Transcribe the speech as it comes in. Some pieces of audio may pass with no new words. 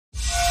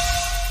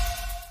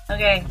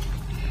Okay.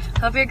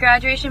 Hope your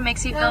graduation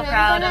makes you feel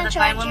proud of the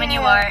fine woman you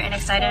are and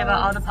excited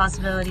about all the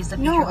possibilities the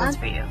future holds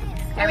for you.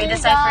 Can I read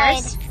this side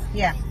first?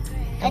 Yeah.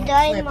 I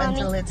died, Flip Mommy.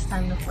 until it's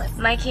time to flip.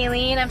 My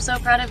Kayleen, I'm so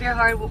proud of your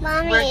hard work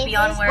Mommy,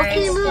 beyond words.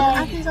 Okay, look,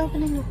 Aki's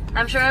opening it.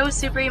 I'm sure I was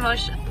super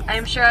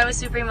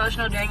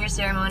emotional during your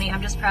ceremony.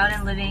 I'm just proud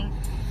and living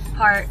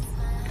part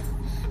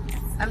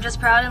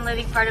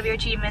of your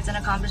achievements and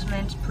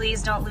accomplishments.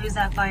 Please don't lose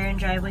that fire and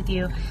drive with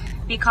you.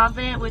 Be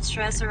confident when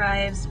stress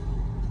arrives.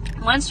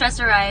 When stress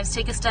arrives,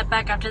 take a step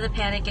back after the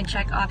panic and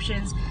check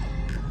options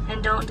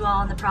and don't dwell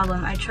on the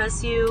problem. I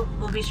trust you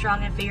will be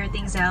strong and figure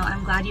things out.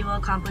 I'm glad you will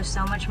accomplish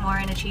so much more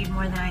and achieve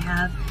more than I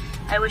have.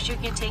 I wish you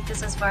can take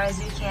this as far as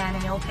you can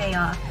and it will pay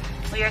off.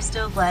 We are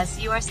still blessed.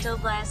 You are still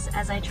blessed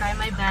as I try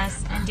my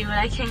best and do what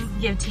I can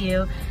give to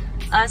you.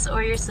 Us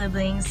or your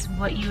siblings,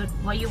 what you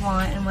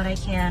want and what I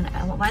can.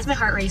 Why is my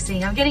heart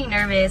racing? I'm getting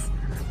nervous.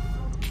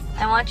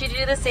 I want you to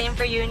do the same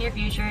for you in your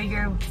future.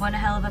 You're one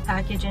hell of a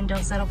package and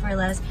don't settle for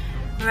less.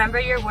 Remember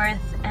your worth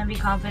and be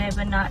confident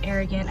but not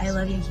arrogant. I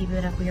love you and keep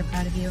it up. We are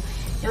proud of you.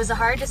 It was a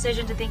hard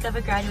decision to think of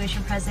a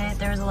graduation present.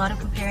 There was a lot of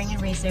comparing and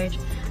research.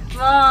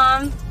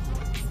 Mom!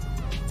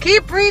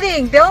 Keep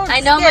reading, don't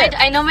skip.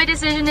 I know my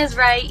decision is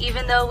right,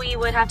 even though we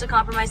would have to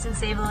compromise and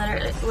save a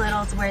little, it's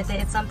worth it.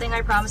 It's something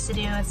I promised to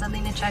do and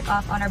something to check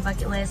off on our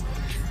bucket list.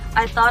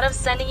 I thought of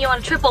sending you on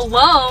a trip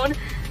alone.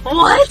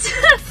 What?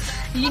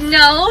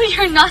 No,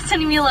 you're not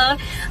sending me alone.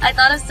 I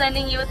thought of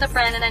sending you with a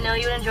friend, and I know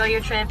you would enjoy your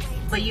trip,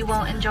 but you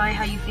won't enjoy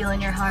how you feel in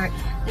your heart.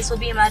 This will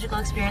be a magical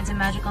experience and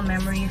magical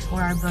memory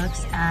for our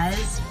books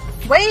as...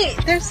 Wait,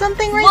 there's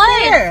something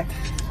right there.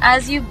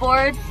 As you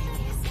board...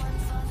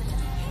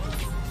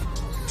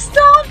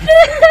 Stop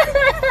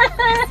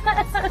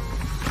it!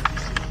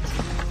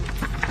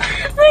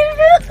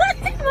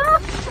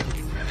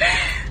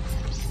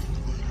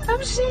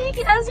 I'm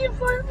shaking as you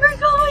board. We're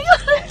going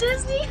on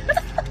Disney.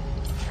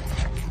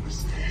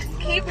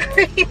 Keep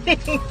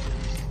reading.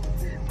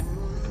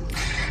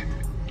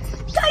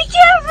 I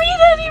can't read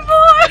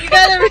anymore! You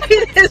gotta read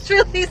it, it's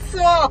really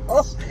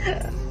small.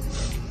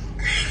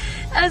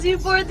 As you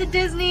board the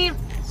Disney...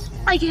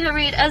 I can't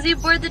read. As you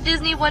board the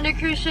Disney Wonder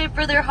cruise ship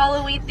for their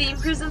Halloween theme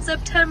cruise in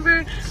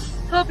September,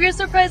 hope you're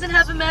surprised and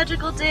have a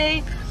magical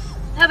day.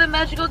 Have a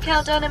magical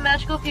countdown and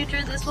magical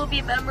future. This will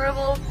be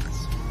memorable.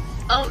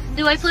 Oh,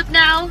 do I flip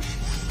now?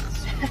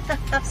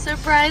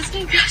 Surprise.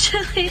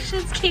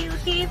 Congratulations,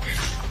 Kayleen.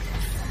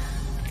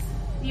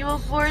 You will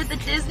board the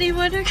Disney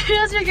Wonder cruise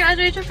as your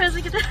graduation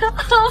present.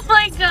 Oh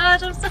my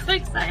gosh, I'm so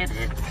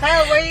excited.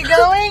 Kyle, where are you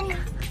going?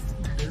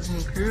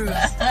 Disney cruise.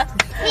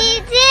 Me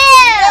too!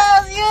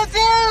 Yes, you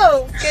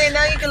too! Okay,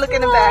 now you can look in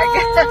the bag.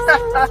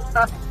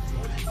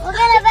 Look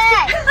at the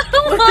bag! I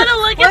don't want to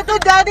look What at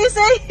did Daddy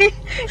say?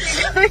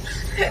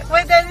 What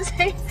did Daddy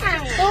say?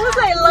 What was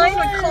that line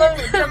with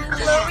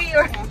Chloe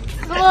or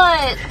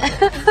what?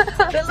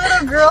 the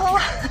little girl?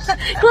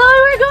 Chloe,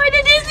 we're going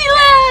to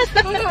Disneyland!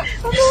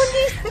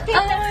 Oh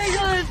my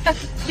god.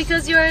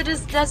 Because you are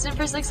just destined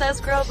for success,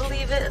 girl,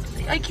 believe it.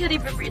 I can't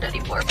even read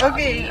anymore.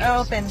 Okay,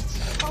 open.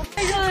 Oh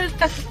my god.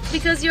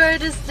 Because you are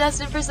just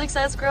destined for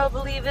success, girl,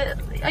 believe it.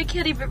 I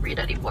can't even read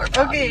anymore.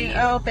 Okay,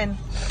 open.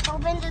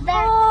 Open the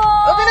bag.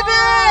 Oh. Open the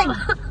bag!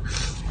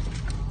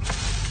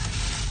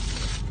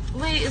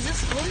 Wait, is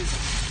this one?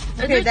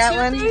 Okay, that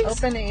one.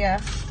 Open it,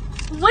 yeah.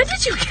 When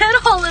did you get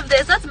all of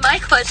this? That's my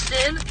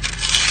question.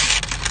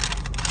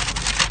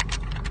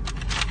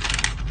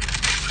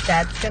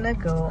 That's gonna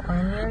go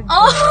on your door.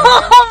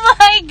 Oh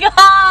my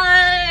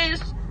gosh!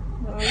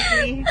 Let me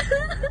see.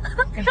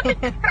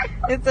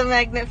 It's a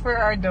magnet for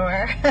our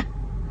door.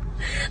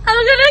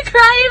 I'm gonna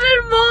cry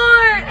even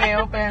more! Okay,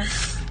 open.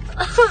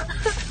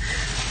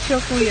 Show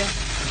Kuya.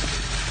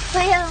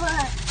 Wait,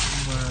 what?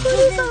 What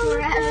is all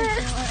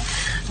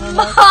Oh,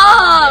 Mom!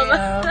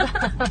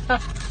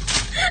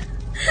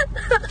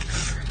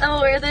 I'm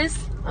gonna wear this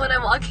when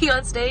I'm walking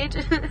on stage.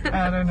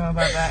 I don't know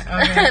about that.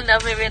 Okay. No,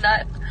 maybe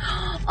not.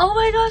 Oh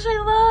my gosh, I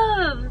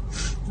love!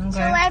 So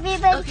Okay.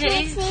 everybody Okay.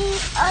 can see,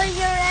 oh,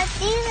 you're at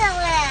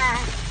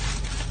Disneyland.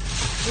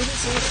 What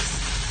is this?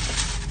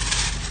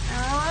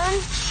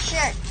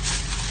 Shirt.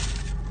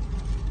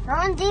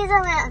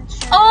 Disneyland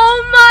shirt. Oh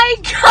my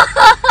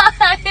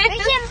god! We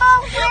can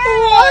both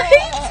wear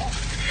it.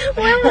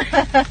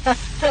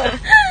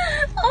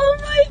 Oh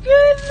my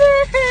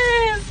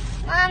goodness!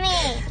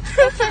 Mommy,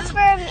 this is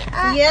for me.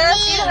 Yes,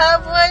 me. you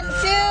have one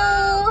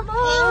too. I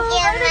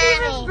didn't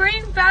even Mommy.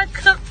 bring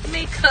backup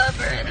makeup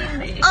or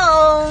anything.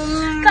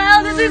 Oh,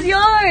 Kyle, this is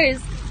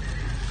yours!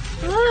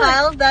 Look.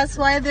 Kyle, that's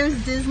why there's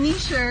Disney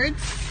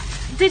shirts.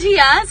 Did he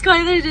ask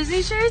why they're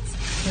Disney shirts?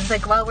 It's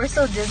like, wow, we're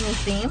so Disney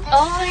themed.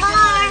 Oh my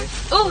gosh.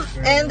 Oh,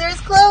 And there's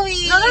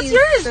Chloe. no, that's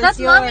yours. That's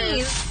yours.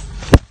 Mommy's.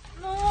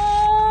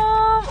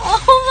 Mom.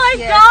 Oh my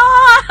Yes.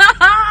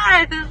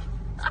 god.